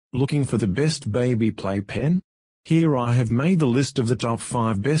Looking for the best baby playpen? Here I have made the list of the top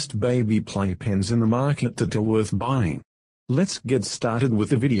 5 best baby playpens in the market that are worth buying. Let's get started with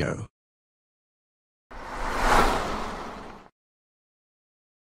the video.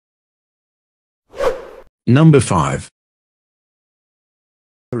 Number 5.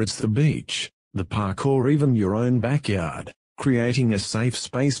 It's the beach, the park, or even your own backyard. Creating a safe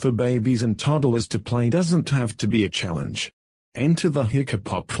space for babies and toddlers to play doesn't have to be a challenge. Enter the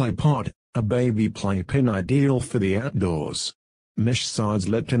Hexagon Playpod, a baby playpen ideal for the outdoors. Mesh sides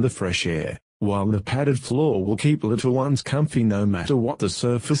let in the fresh air, while the padded floor will keep little ones comfy no matter what the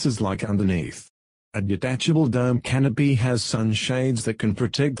surface is like underneath. A detachable dome canopy has sunshades that can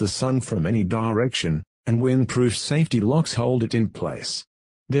protect the sun from any direction, and windproof safety locks hold it in place.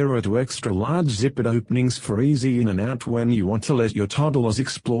 There are 2 extra large zippered openings for easy in and out when you want to let your toddlers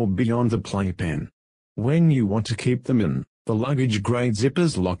explore beyond the playpen. When you want to keep them in, the luggage-grade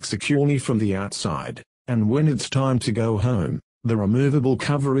zippers lock securely from the outside, and when it's time to go home, the removable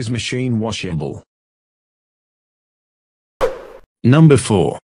cover is machine washable. Number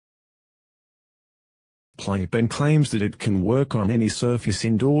 4. Playpen claims that it can work on any surface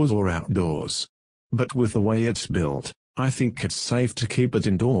indoors or outdoors. But with the way it's built, I think it's safe to keep it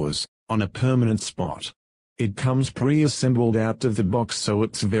indoors, on a permanent spot. It comes pre-assembled out of the box, so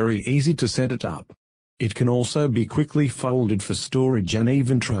it's very easy to set it up. It can also be quickly folded for storage and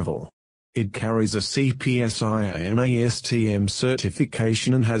even travel. It carries a CPSI-NASTM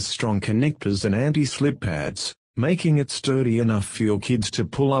certification and has strong connectors and anti-slip pads, making it sturdy enough for your kids to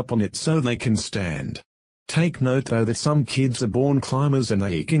pull up on it so they can stand. Take note though that some kids are born climbers and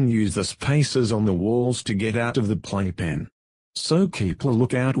they can use the spaces on the walls to get out of the playpen. So keep a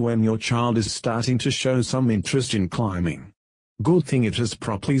lookout when your child is starting to show some interest in climbing. Good thing it has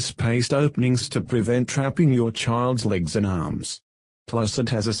properly spaced openings to prevent trapping your child's legs and arms. Plus it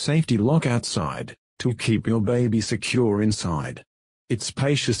has a safety lock outside, to keep your baby secure inside. It's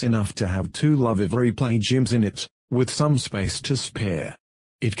spacious enough to have 2 lovely play gyms in it, with some space to spare.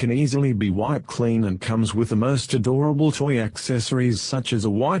 It can easily be wiped clean and comes with the most adorable toy accessories such as a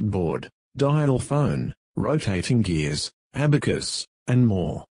whiteboard, dial phone, rotating gears, abacus, and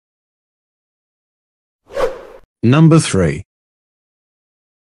more. Number 3.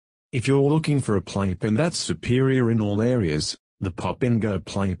 If you're looking for a playpen that's superior in all areas, the Pop and Go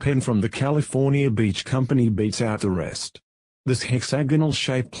Playpen from the California Beach Company beats out the rest. This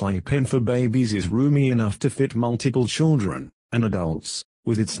hexagonal-shaped playpen for babies is roomy enough to fit multiple children and adults,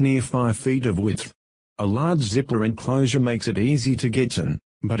 with its near 5 feet of width. A large zipper enclosure makes it easy to get in,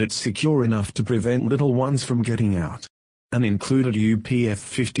 but it's secure enough to prevent little ones from getting out. An included UPF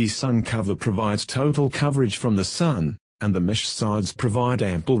 50 sun cover provides total coverage from the sun, and the mesh sides provide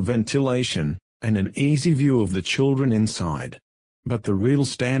ample ventilation, and an easy view of the children inside. But the real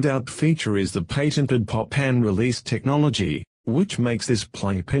standout feature is the patented pop and release technology, which makes this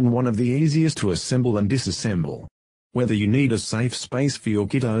playpen one of the easiest to assemble and disassemble. Whether you need a safe space for your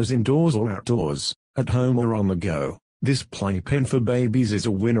kiddos indoors or outdoors, at home or on the go, this playpen for babies is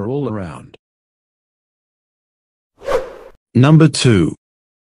a winner all around. Number 2.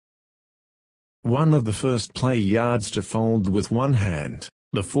 One of the first play yards to fold with one hand,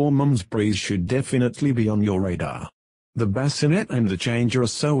 the 4Mums Breeze should definitely be on your radar. The bassinet and the changer are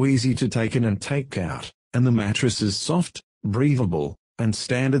so easy to take in and take out, and the mattress is soft, breathable, and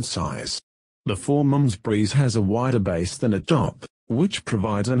standard size. The 4Mums Breeze has a wider base than a top, which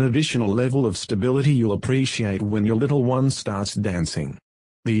provides an additional level of stability you'll appreciate when your little one starts dancing.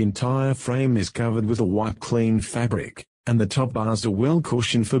 The entire frame is covered with a wipe-clean fabric, and the top bars are well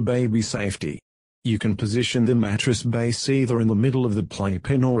cushioned for baby safety. You can position the mattress base either in the middle of the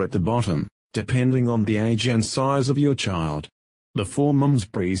playpen or at the bottom, depending on the age and size of your child. The 4Mums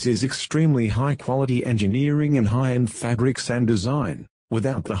Breeze is extremely high-quality engineering and high-end fabrics and design,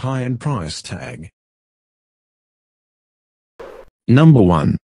 without the high-end price tag. Number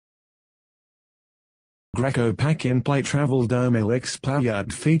 1. Graco Pack and Play Travel Dome LX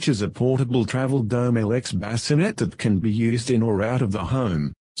Playard features a portable Travel Dome LX bassinet that can be used in or out of the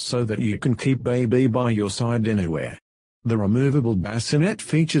home, so that you can keep baby by your side anywhere. The removable bassinet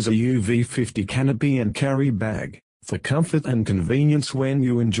features a UV50 canopy and carry bag, for comfort and convenience when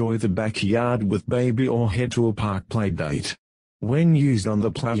you enjoy the backyard with baby or head to a park play date. When used on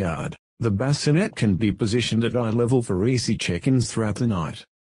the playard, the bassinet can be positioned at eye level for easy check-ins throughout the night.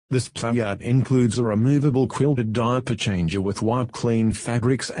 This playard includes a removable quilted diaper changer with wipe-clean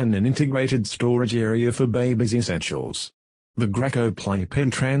fabrics and an integrated storage area for baby's essentials. The Graco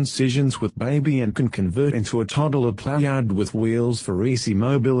Playpen transitions with baby and can convert into a toddler playard with wheels for easy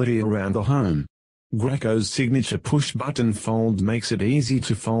mobility around the home. Graco's signature push-button fold makes it easy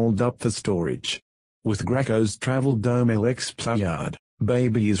to fold up the storage. With Graco's Travel Dome LX Playard,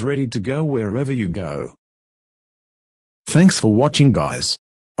 baby is ready to go wherever you go. Thanks for watching, guys.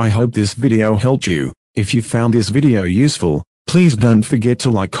 I hope this video helped you. If you found this video useful, please don't forget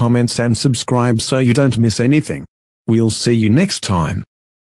to like, comments and subscribe so you don't miss anything. We'll see you next time.